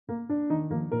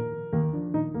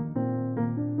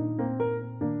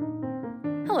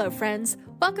Hello, friends.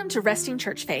 Welcome to Resting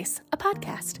Church Face, a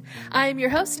podcast. I am your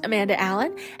host, Amanda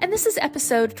Allen, and this is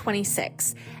episode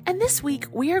 26. And this week,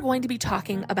 we are going to be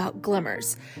talking about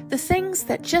glimmers, the things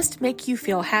that just make you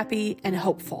feel happy and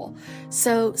hopeful.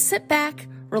 So sit back,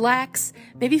 relax,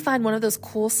 maybe find one of those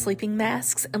cool sleeping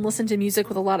masks and listen to music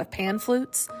with a lot of pan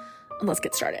flutes, and let's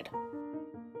get started.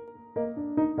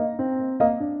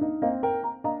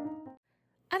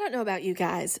 I don't know about you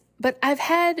guys, but I've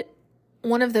had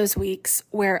one of those weeks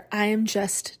where I am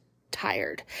just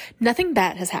tired. Nothing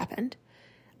bad has happened.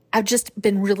 I've just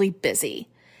been really busy.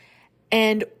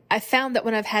 And I found that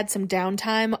when I've had some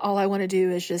downtime, all I want to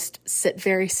do is just sit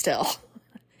very still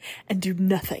and do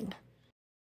nothing.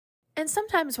 And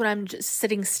sometimes when I'm just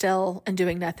sitting still and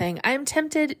doing nothing, I am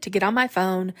tempted to get on my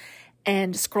phone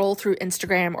and scroll through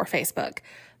Instagram or Facebook.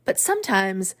 But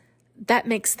sometimes that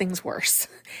makes things worse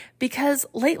because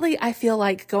lately I feel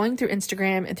like going through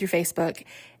Instagram and through Facebook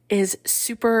is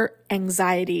super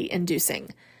anxiety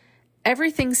inducing.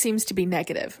 Everything seems to be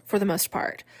negative for the most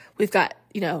part. We've got,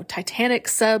 Titanic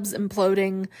subs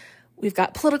imploding. We've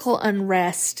got political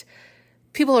unrest.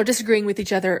 People are disagreeing with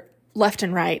each other left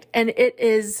and right. And it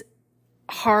is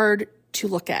hard to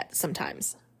look at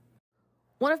sometimes.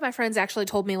 One of my friends actually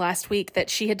told me last week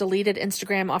that she had deleted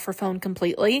Instagram off her phone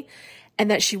completely and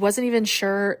that she wasn't even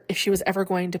sure if she was ever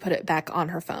going to put it back on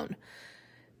her phone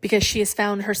because she has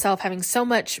found herself having so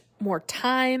much more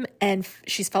time and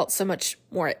she's felt so much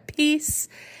more at peace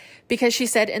because she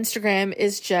said Instagram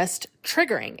is just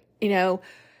triggering,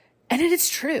 and it is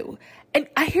true. And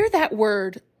I hear that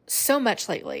word so much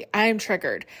lately. I am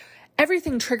triggered.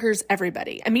 Everything triggers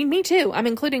everybody. I mean, me too. I'm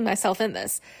including myself in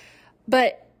this,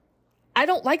 but I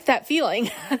don't like that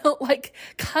feeling. I don't like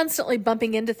constantly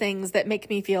bumping into things that make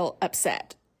me feel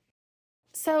upset.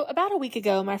 So about a week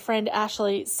ago, my friend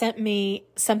Ashley sent me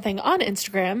something on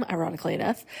Instagram, ironically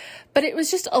enough, but it was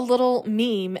just a little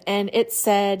meme and it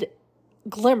said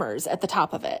glimmers at the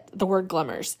top of it, the word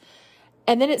glimmers.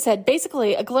 And then it said,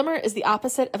 basically, a glimmer is the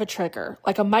opposite of a trigger,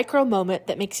 like a micro moment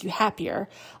that makes you happier,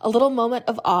 a little moment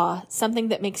of awe, something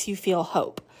that makes you feel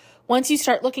hope. Once you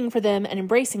start looking for them and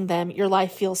embracing them, your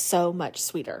life feels so much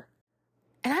sweeter.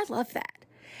 And I love that.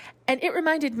 And it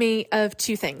reminded me of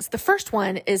two things. The first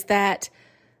one is that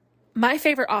my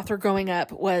favorite author growing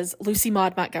up was Lucy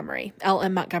Maud Montgomery,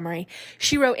 L.M. Montgomery.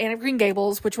 She wrote Anne of Green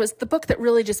Gables, which was the book that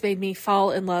really just made me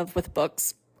fall in love with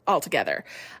books altogether.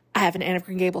 I have an Anne of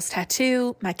Green Gables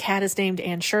tattoo. My cat is named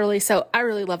Anne Shirley, so I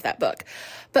really love that book.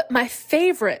 But my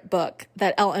favorite book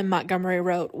that L.M. Montgomery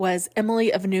wrote was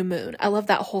Emily of New Moon. I love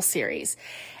that whole series.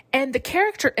 And the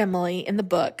character Emily in the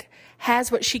book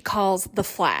has what she calls the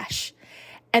flash.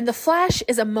 And the flash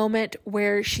is a moment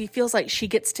where she feels like she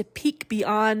gets to peek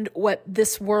beyond what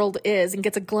this world is and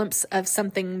gets a glimpse of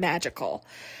something magical.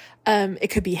 It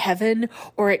could be heaven,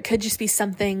 or it could just be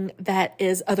something that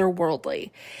is otherworldly.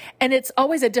 And it's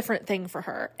always a different thing for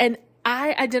her. And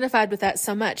I identified with that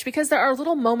so much because there are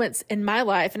little moments in my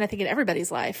life, and I think in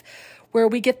everybody's life, where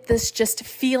we get this just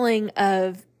feeling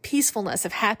of peacefulness,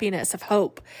 of happiness, of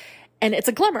hope. And it's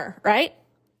a glimmer, right?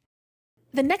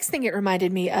 The next thing it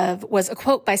reminded me of was a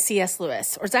quote by C.S.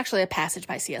 Lewis, or it's actually a passage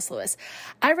by C.S. Lewis.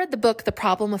 I read the book, The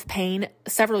Problem of Pain,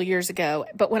 several years ago,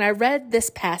 but when I read this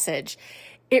passage,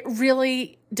 it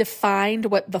really defined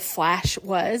what the flash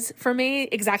was for me,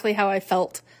 exactly how I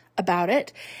felt about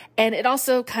it. And it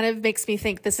also kind of makes me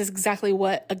think this is exactly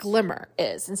what a glimmer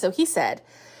is. And so he said,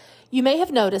 "You may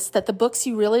have noticed that the books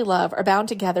you really love are bound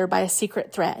together by a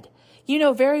secret thread. You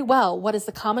know very well what is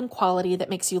the common quality that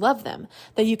makes you love them,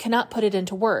 though you cannot put it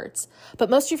into words. But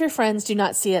most of your friends do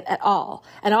not see it at all,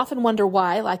 and often wonder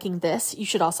why, liking this, you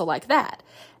should also like that.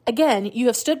 Again, you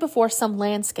have stood before some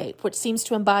landscape which seems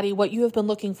to embody what you have been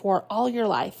looking for all your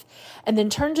life, and then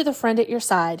turn to the friend at your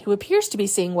side who appears to be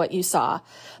seeing what you saw.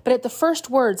 But at the first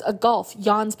words, a gulf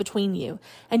yawns between you,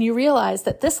 and you realize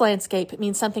that this landscape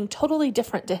means something totally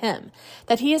different to him,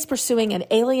 that he is pursuing an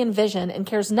alien vision and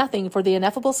cares nothing for the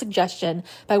ineffable suggestion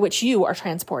by which you are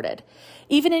transported.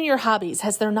 Even in your hobbies,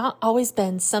 has there not always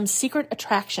been some secret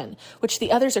attraction which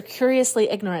the others are curiously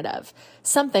ignorant of?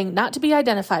 Something not to be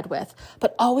identified with,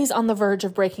 but always on the verge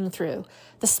of breaking through.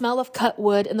 The smell of cut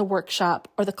wood in the workshop,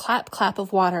 or the clap-clap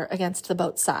of water against the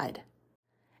boat's side."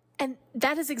 And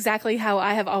that is exactly how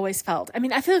I have always felt. I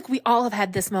mean, I feel like we all have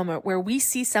had this moment where we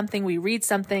see something, we read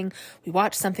something, we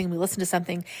watch something, we listen to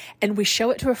something, and we show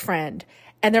it to a friend,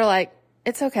 and they're like,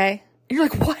 "It's okay." And you're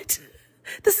like, "What?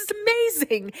 This is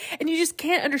amazing." And you just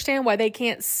can't understand why they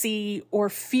can't see or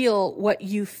feel what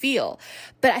you feel.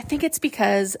 But I think it's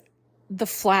because the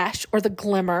flash or the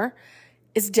glimmer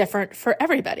is different for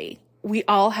everybody. We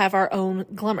all have our own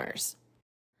glimmers.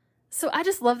 So I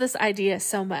just love this idea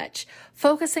so much,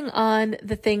 focusing on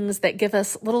the things that give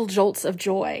us little jolts of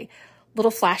joy,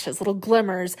 little flashes, little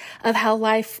glimmers of how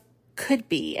life could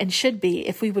be and should be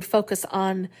if we would focus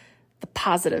on the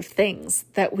positive things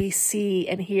that we see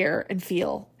and hear and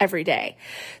feel every day.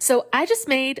 So I just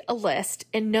made a list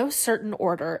in no certain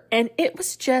order, and it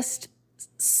was just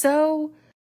so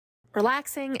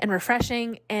relaxing and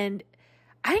refreshing. And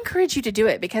I encourage you to do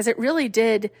it because it really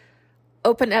did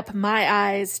open up my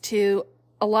eyes to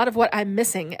a lot of what I'm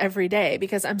missing every day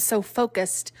because I'm so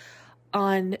focused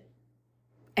on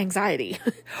anxiety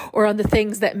or on the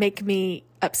things that make me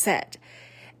upset.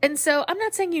 And so I'm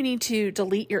not saying you need to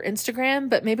delete your Instagram,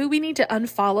 but maybe we need to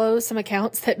unfollow some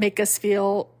accounts that make us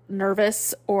feel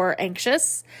nervous or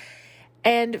anxious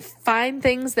and find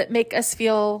things that make us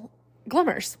feel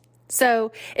glimmers.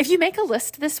 So if you make a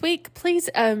list this week, please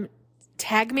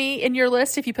tag me in your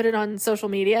list if you put it on social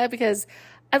media because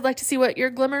I'd like to see what your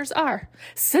glimmers are.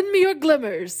 Send me your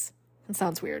glimmers. It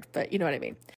sounds weird, but you know what I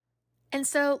mean. And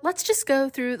so let's just go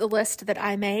through the list that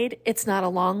I made. It's not a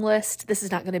long list. This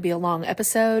is not going to be a long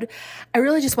episode. I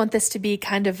really just want this to be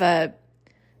kind of a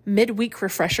midweek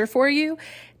refresher for you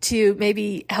to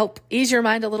maybe help ease your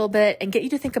mind a little bit and get you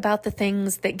to think about the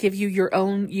things that give you your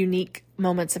own unique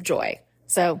moments of joy.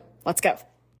 So let's go.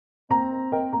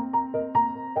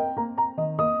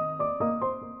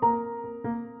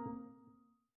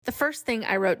 The first thing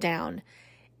I wrote down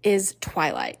is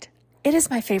twilight. It is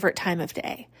my favorite time of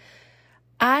day.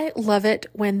 I love it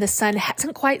when the sun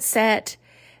hasn't quite set.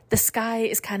 The sky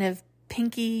is kind of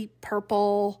pinky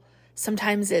purple.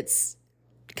 Sometimes it's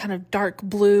kind of dark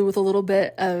blue with a little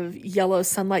bit of yellow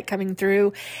sunlight coming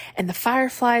through, and the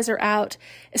fireflies are out.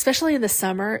 Especially in the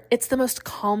summer, it's the most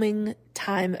calming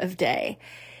time of day.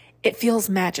 It feels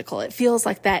magical. It feels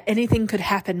like that anything could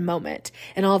happen moment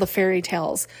in all the fairy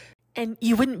tales. And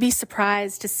you wouldn't be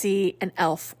surprised to see an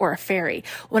elf or a fairy.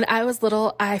 When I was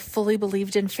little, I fully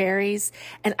believed in fairies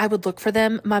and I would look for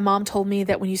them. My mom told me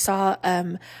that when you saw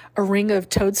a ring of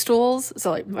toadstools,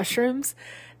 so like mushrooms,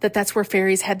 that's where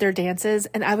fairies had their dances.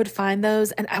 And I would find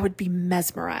those and I would be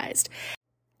mesmerized.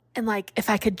 And like, if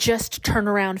I could just turn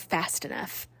around fast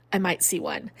enough, I might see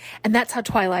one. And that's how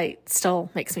Twilight still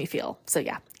makes me feel. So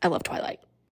yeah, I love Twilight.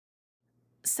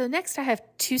 So next I have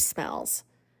two smells.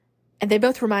 And they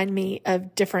both remind me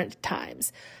of different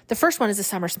times. The first one is a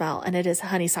summer smell, and it is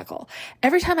honeysuckle.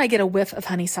 Every time I get a whiff of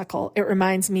honeysuckle, it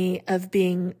reminds me of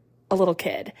being a little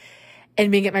kid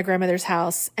and being at my grandmother's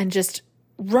house and just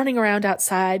running around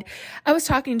outside. I was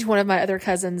talking to one of my other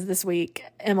cousins this week,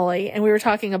 Emily, and we were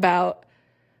talking about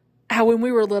how when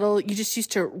we were little, you just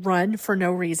used to run for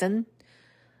no reason.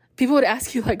 People would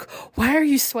ask you like, why are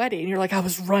you sweaty? And you're like, I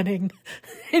was running.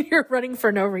 And you're running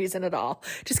for no reason at all,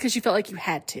 just because you felt like you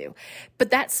had to.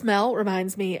 But that smell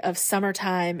reminds me of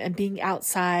summertime and being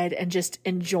outside and just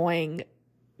enjoying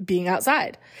being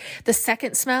outside. The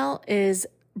second smell is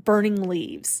burning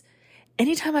leaves.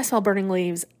 Anytime I smell burning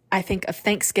leaves, I think of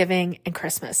Thanksgiving and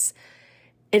Christmas.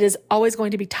 It is always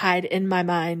going to be tied in my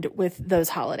mind with those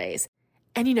holidays.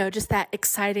 And you know, just that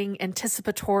exciting,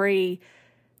 anticipatory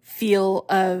feel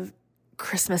of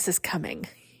Christmas is coming.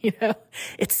 You know,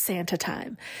 it's Santa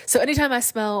time. So anytime I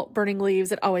smell burning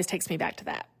leaves, it always takes me back to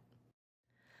that.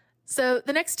 So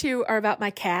the next two are about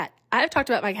my cat. I've talked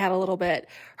about my cat a little bit.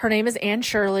 Her name is Anne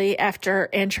Shirley, after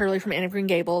Anne Shirley from Anne of Green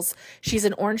Gables. She's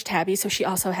an orange tabby, so she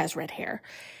also has red hair.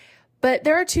 But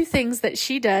there are two things that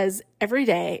she does every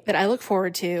day that I look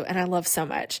forward to and I love so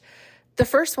much. The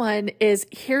first one is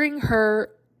hearing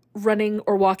her running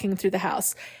or walking through the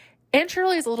house. Anne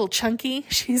Shirley is a little chunky.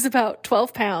 She's about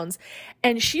 12 pounds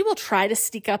and she will try to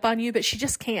sneak up on you, but she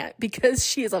just can't because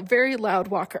she is a very loud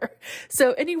walker.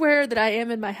 So anywhere that I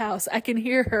am in my house, I can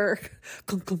hear her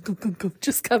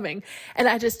just coming. And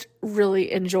I just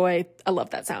really I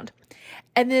love that sound.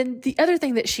 And then the other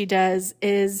thing that she does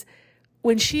is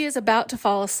when she is about to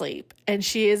fall asleep and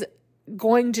she is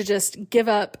going to just give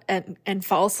up and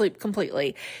fall asleep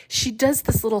completely, she does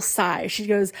this little sigh. She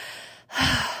goes,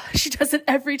 she does it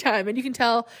every time. And you can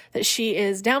tell that she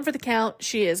is down for the count.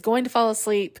 She is going to fall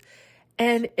asleep.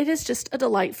 And it is just a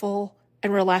delightful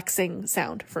and relaxing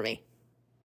sound for me.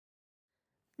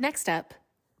 Next up,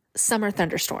 summer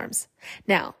thunderstorms.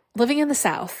 Now, living in the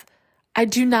South, I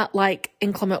do not like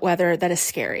inclement weather that is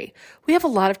scary. We have a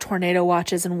lot of tornado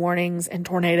watches and warnings and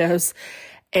tornadoes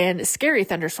and scary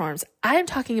thunderstorms. I am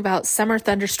talking about summer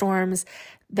thunderstorms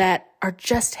that are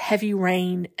just heavy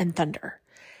rain and thunder.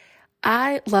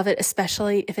 I love it,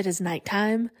 especially if it is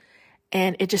nighttime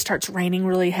and it just starts raining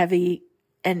really heavy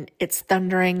and it's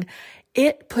thundering.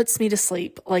 It puts me to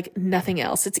sleep like nothing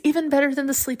else. It's even better than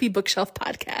the Sleepy Bookshelf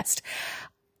podcast.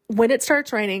 when it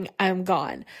starts raining, I'm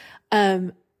gone.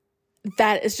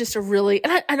 That is just a really,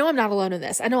 and I know I'm not alone in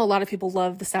this. I know a lot of people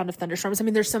love the sound of thunderstorms. I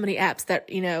mean, there's so many apps that,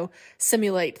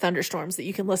 simulate thunderstorms that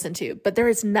you can listen to, but there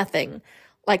is nothing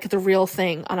like the real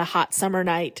thing on a hot summer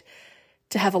night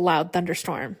to have a loud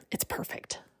thunderstorm. It's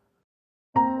perfect.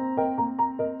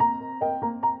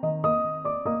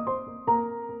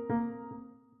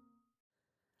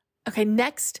 Okay,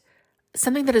 next,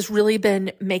 something that has really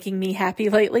been making me happy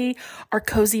lately are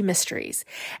cozy mysteries.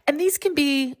 And these can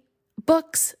be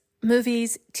books,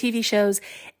 movies, TV shows,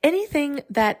 anything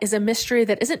that is a mystery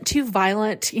that isn't too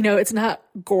violent. It's not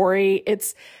gory.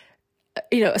 It's,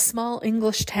 a small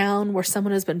English town where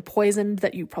someone has been poisoned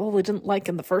that you probably didn't like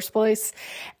in the first place.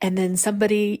 And then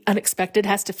somebody unexpected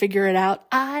has to figure it out.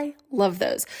 I love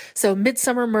those. So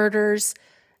Midsummer Murders,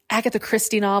 Agatha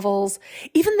Christie novels,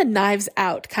 even the Knives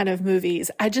Out kind of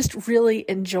movies, I just really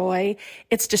enjoy.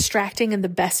 It's distracting in the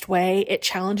best way. It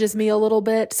challenges me a little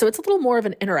bit. So it's a little more of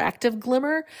an interactive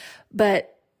Glimmer,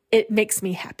 but it makes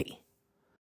me happy.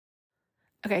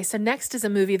 Okay, so next is a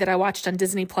movie that I watched on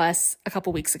Disney Plus a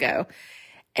couple weeks ago,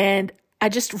 and I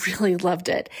just really loved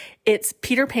it. It's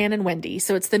Peter Pan and Wendy,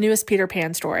 so it's the newest Peter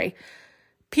Pan story.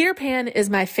 Peter Pan is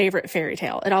my favorite fairy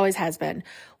tale. It always has been.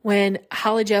 When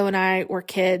Holly Jo and I were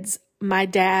kids, my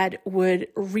dad would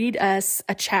read us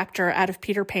a chapter out of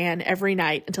Peter Pan every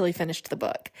night until he finished the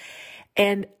book.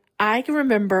 And I can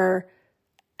remember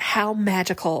how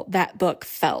magical that book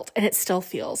felt, and it still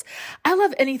feels. I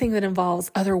love anything that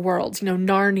involves other worlds,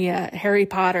 Narnia, Harry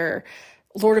Potter,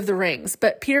 Lord of the Rings,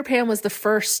 but Peter Pan was the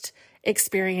first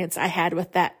experience I had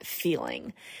with that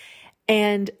feeling.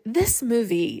 And this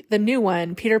movie, the new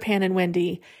one, Peter Pan and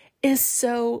Wendy, is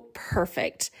so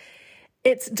perfect.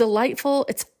 It's delightful,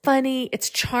 it's funny, it's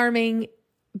charming,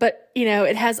 but,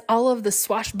 it has all of the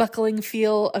swashbuckling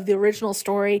feel of the original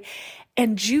story.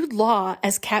 And Jude Law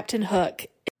as Captain Hook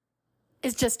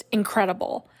is just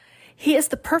incredible. He is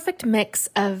the perfect mix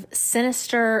of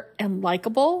sinister and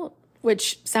likable,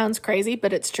 which sounds crazy,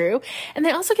 but it's true. And they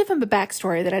also give him a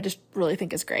backstory that I just really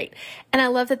think is great. And I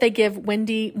love that they give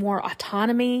Wendy more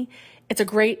autonomy. It's a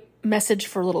great message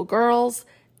for little girls.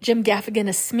 Jim Gaffigan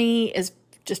as Smee is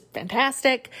just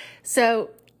fantastic. So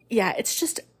yeah, it's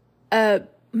just a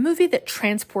movie that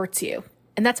transports you.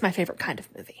 And that's my favorite kind of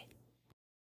movie.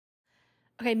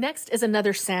 Okay, next is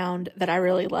another sound that I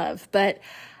really love, but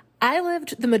I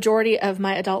lived the majority of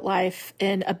my adult life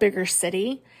in a bigger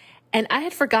city, and I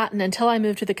had forgotten until I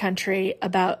moved to the country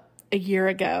about a year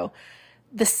ago,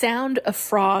 the sound of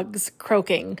frogs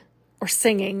croaking or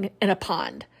singing in a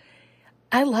pond.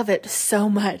 I love it so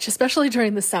much, especially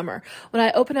during the summer. When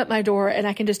I open up my door and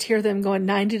I can just hear them going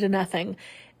 90-0,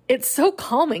 it's so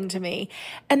calming to me.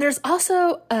 And there's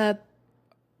also a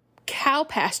cow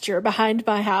pasture behind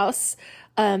my house.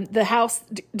 The house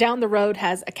down the road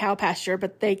has a cow pasture,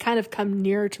 but they kind of come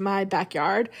near to my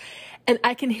backyard, and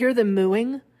I can hear them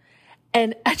mooing.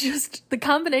 And the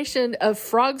combination of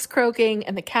frogs croaking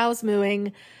and the cows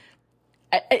mooing,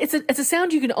 it's a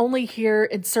sound you can only hear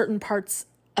in certain parts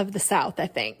of the South, I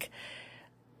think.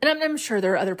 And I'm sure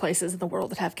there are other places in the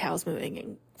world that have cows mooing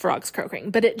and frogs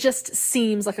croaking, but it just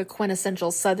seems like a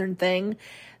quintessential Southern thing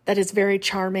that is very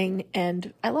charming,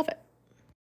 and I love it.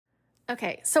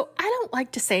 Okay, so I don't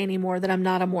like to say anymore that I'm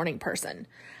not a morning person.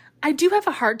 I do have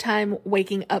a hard time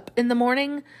waking up in the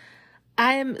morning.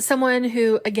 I am someone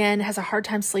who, again, has a hard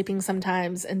time sleeping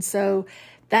sometimes, and so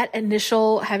that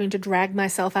initial having to drag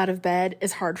myself out of bed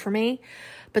is hard for me.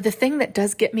 But the thing that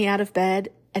does get me out of bed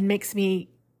and makes me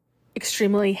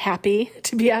extremely happy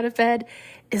to be out of bed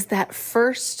is that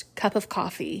first cup of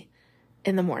coffee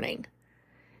in the morning.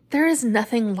 There is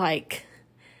nothing like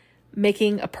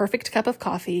making a perfect cup of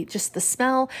coffee. Just the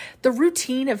smell, the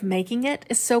routine of making it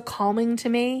is so calming to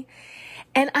me.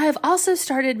 And I have also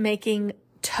started making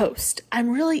toast. I'm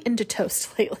really into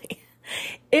toast lately.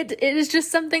 It is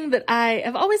just something that I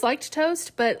have always liked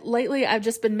toast, but lately I've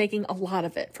just been making a lot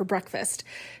of it for breakfast.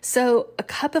 So a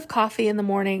cup of coffee in the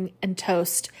morning and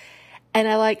toast, and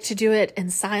I like to do it in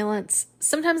silence.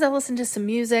 Sometimes I listen to some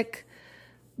music,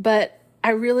 but I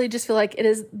really just feel like it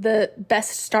is the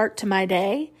best start to my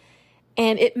day.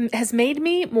 And it has made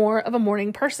me more of a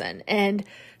morning person. And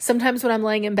sometimes when I'm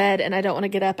laying in bed and I don't want to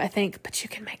get up, I think, but you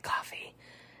can make coffee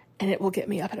and it will get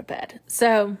me up out of bed.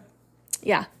 So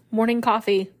yeah, morning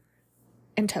coffee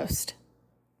and toast.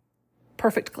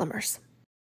 Perfect Glimmers.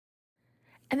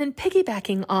 And then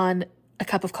piggybacking on a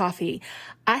cup of coffee,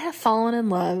 I have fallen in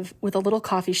love with a little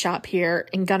coffee shop here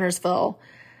in Gunnersville,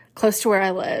 close to where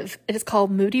I live. It is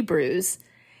called Moody Brews.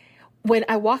 When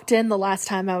I walked in the last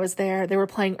time I was there, they were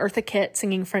playing Eartha Kitt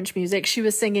singing French music. She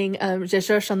was singing Je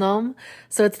cherche un homme.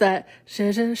 So it's that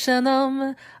Je cherche un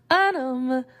homme,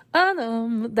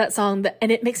 that song.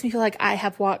 And it makes me feel like I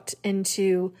have walked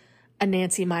into a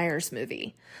Nancy Meyers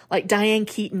movie. Like Diane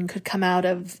Keaton could come out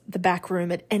of the back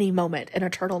room at any moment in a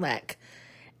turtleneck,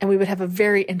 and we would have a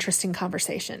very interesting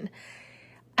conversation.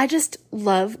 I just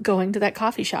love going to that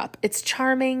coffee shop. It's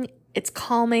charming. It's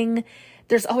calming.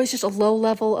 There's always just a low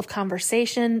level of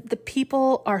conversation. The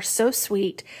people are so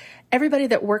sweet. Everybody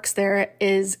that works there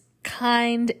is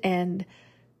kind and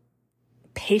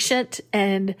patient.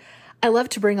 And I love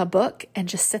to bring a book and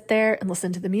just sit there and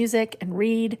listen to the music and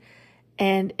read.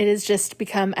 And it has just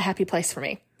become a happy place for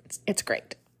me. It's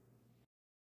great.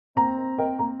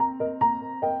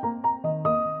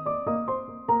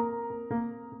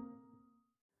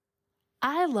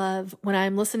 I love when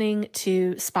I'm listening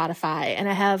to Spotify and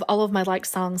I have all of my liked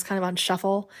songs kind of on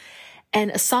shuffle, and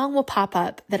a song will pop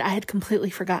up that I had completely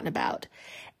forgotten about,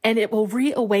 and it will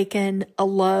reawaken a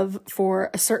love for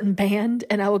a certain band,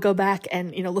 and I will go back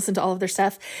and, listen to all of their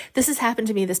stuff. This has happened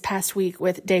to me this past week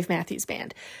with Dave Matthews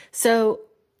Band. So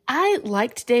I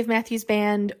liked Dave Matthews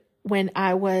Band when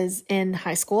I was in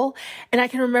high school. And I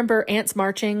can remember Ants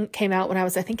Marching came out when I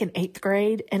was, I think, in 8th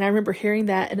grade. And I remember hearing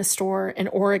that in a store in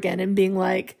Oregon and being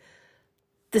like,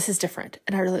 this is different.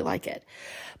 And I really like it.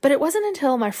 But it wasn't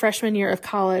until my freshman year of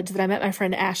college that I met my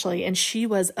friend Ashley, and she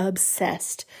was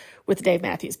obsessed with Dave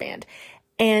Matthews Band.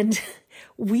 And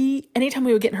anytime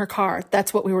we would get in her car,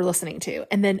 that's what we were listening to.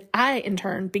 And then I, in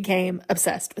turn, became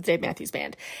obsessed with Dave Matthews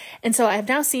Band. And so I have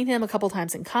now seen him a couple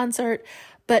times in concert,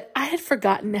 but I had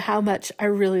forgotten how much I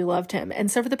really loved him. And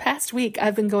so for the past week,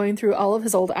 I've been going through all of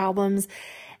his old albums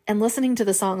and listening to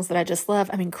the songs that I just love.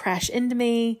 I mean, Crash Into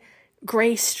Me,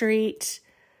 Gray Street.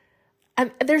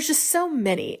 There's just so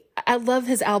many. I love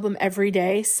his album Every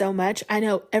Day so much. I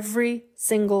know every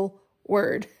single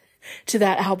word to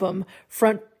that album,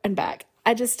 front and back.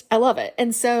 I love it.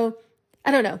 And so,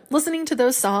 I don't know, listening to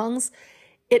those songs,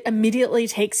 it immediately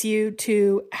takes you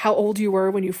to how old you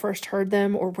were when you first heard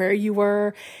them or where you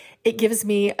were. It gives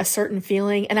me a certain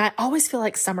feeling. And I always feel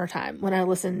like summertime when I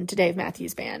listen to Dave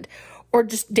Matthews Band, or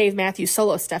just Dave Matthews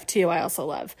solo stuff too. I also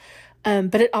love.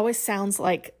 But it always sounds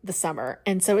like the summer.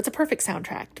 And so it's a perfect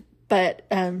soundtrack. But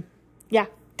yeah,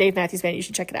 Dave Matthews Band, you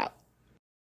should check it out.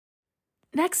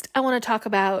 Next, I want to talk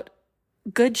about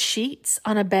good sheets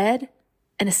on a bed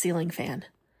and a ceiling fan.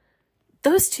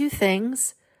 Those two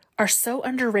things are so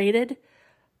underrated,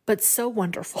 but so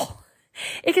wonderful.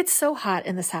 It gets so hot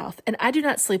in the South, and I do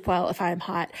not sleep well if I am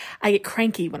hot. I get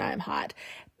cranky when I am hot.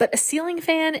 But a ceiling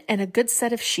fan and a good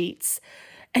set of sheets,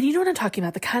 and you know what I'm talking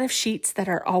about, the kind of sheets that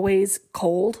are always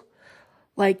cold.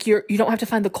 Like you don't have to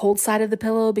find the cold side of the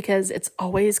pillow because it's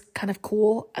always kind of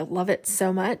cool. I love it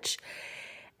so much.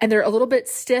 And they're a little bit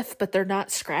stiff, but they're not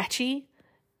scratchy.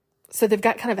 So they've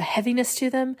got kind of a heaviness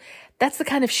to them. That's the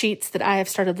kind of sheets that I have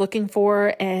started looking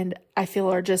for, and I feel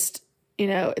are just,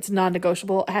 it's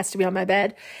non-negotiable. It has to be on my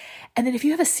bed. And then if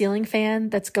you have a ceiling fan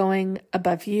that's going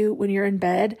above you when you're in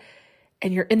bed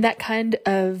and you're in that kind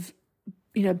of,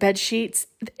 bed sheets,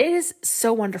 it is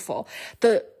so wonderful.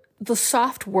 The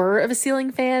soft whir of a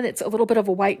ceiling fan, it's a little bit of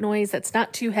a white noise that's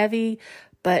not too heavy,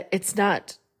 but it's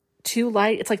not too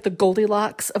light. It's like the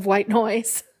Goldilocks of white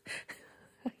noise.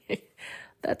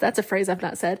 That's a phrase I've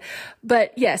not said.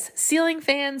 But yes, ceiling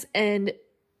fans and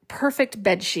perfect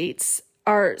bed sheets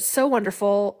are so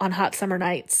wonderful on hot summer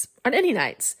nights, on any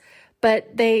nights,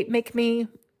 but they make me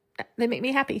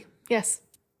happy. Yes.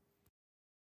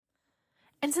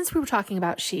 And since we were talking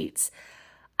about sheets,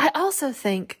 I also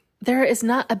think there is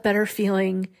not a better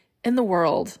feeling in the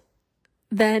world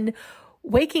than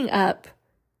waking up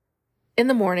in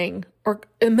the morning or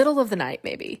in the middle of the night,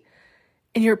 maybe,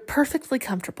 and you're perfectly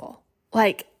comfortable.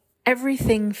 Like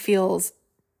everything feels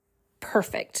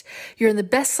perfect. You're in the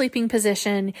best sleeping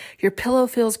position. Your pillow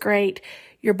feels great.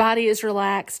 Your body is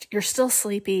relaxed. You're still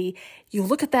sleepy. You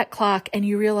look at that clock and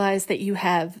you realize that you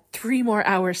have 3 more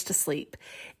hours to sleep.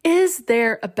 Is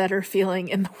there a better feeling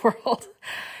in the world?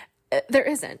 There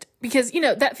isn't, because,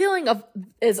 that feeling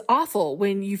is awful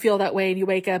when you feel that way and you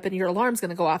wake up and your alarm's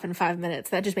going to go off in 5 minutes.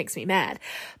 That just makes me mad.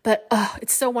 But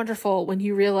it's so wonderful when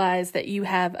you realize that you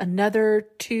have another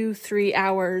 2-3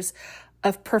 hours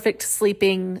of perfect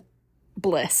sleeping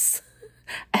bliss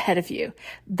ahead of you.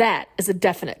 That is a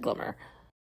definite glimmer.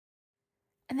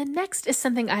 And then next is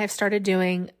something I have started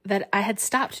doing that I had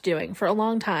stopped doing for a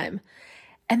long time.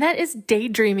 And that is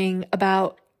daydreaming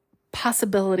about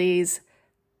possibilities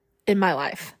in my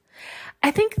life.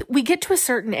 I think we get to a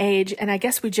certain age, and I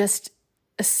guess we just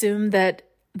assume that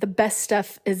the best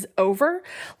stuff is over.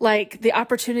 Like the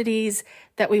opportunities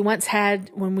that we once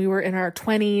had when we were in our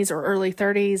 20s or early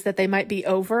 30s, that they might be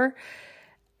over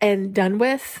and done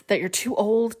with, that you're too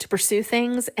old to pursue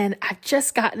things. And I've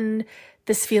just gotten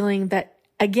this feeling that,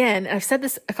 again, I've said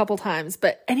this a couple times,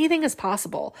 but anything is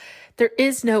possible. There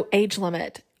is no age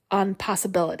limit on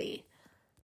possibility.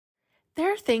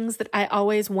 There are things that I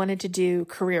always wanted to do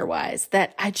career-wise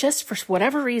that I just, for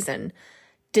whatever reason,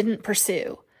 didn't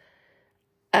pursue.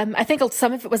 I think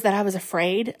some of it was that I was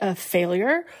afraid of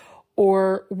failure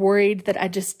or worried that I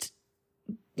just,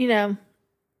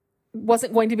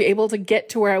 wasn't going to be able to get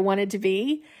to where I wanted to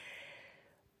be.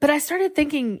 But I started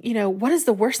thinking, what is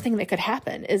the worst thing that could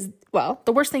happen?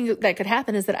 The worst thing that could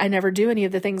happen is that I never do any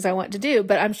of the things I want to do,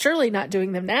 but I'm surely not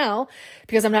doing them now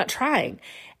because I'm not trying.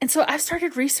 And so I've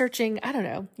started researching,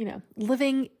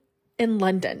 living in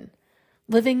London,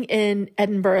 living in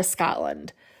Edinburgh,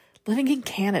 Scotland, living in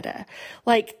Canada.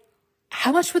 Like,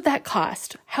 how much would that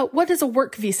cost? What does a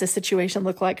work visa situation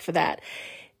look like for that?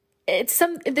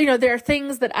 There are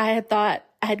things that I had thought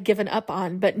I had given up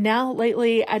on, but now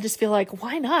lately I just feel like,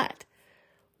 why not?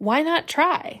 Why not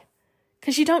try?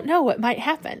 Because you don't know what might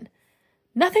happen.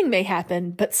 Nothing may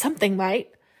happen, but something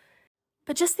might.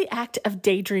 But just the act of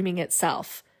daydreaming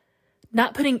itself,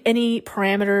 not putting any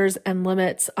parameters and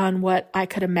limits on what I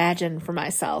could imagine for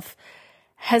myself,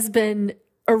 has been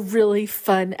a really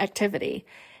fun activity.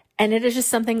 And it is just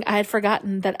something I had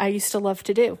forgotten that I used to love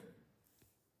to do.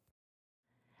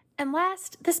 And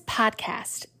last, this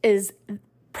podcast is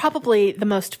probably the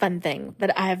most fun thing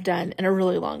that I have done in a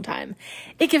really long time.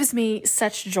 It gives me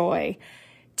such joy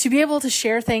to be able to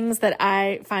share things that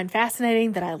I find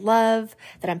fascinating, that I love,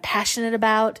 that I'm passionate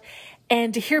about,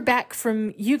 and to hear back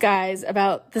from you guys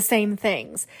about the same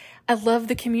things. I love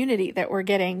the community that we're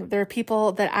getting. There are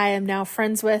people that I am now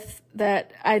friends with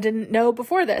that I didn't know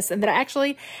before this and that I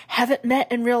actually haven't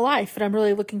met in real life, and I'm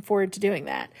really looking forward to doing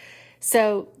that.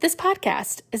 So this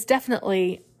podcast is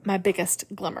definitely my biggest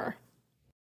glimmer.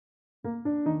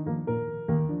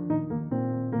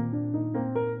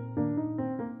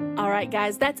 All right,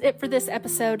 guys, that's it for this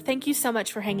episode. Thank you so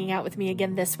much for hanging out with me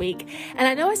again this week. And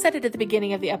I know I said it at the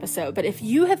beginning of the episode, but if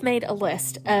you have made a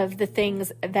list of the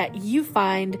things that you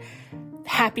find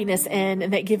happiness in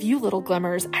and that give you little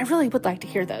glimmers, I really would like to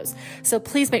hear those. So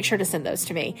please make sure to send those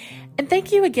to me. And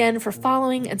thank you again for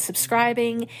following and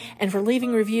subscribing and for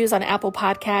leaving reviews on Apple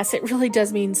Podcasts. It really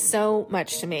does mean so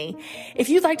much to me. If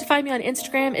you'd like to find me on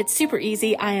Instagram, it's super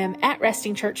easy. I am at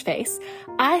Resting Church Face.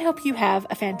 I hope you have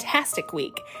a fantastic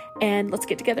week, and let's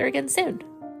get together again soon.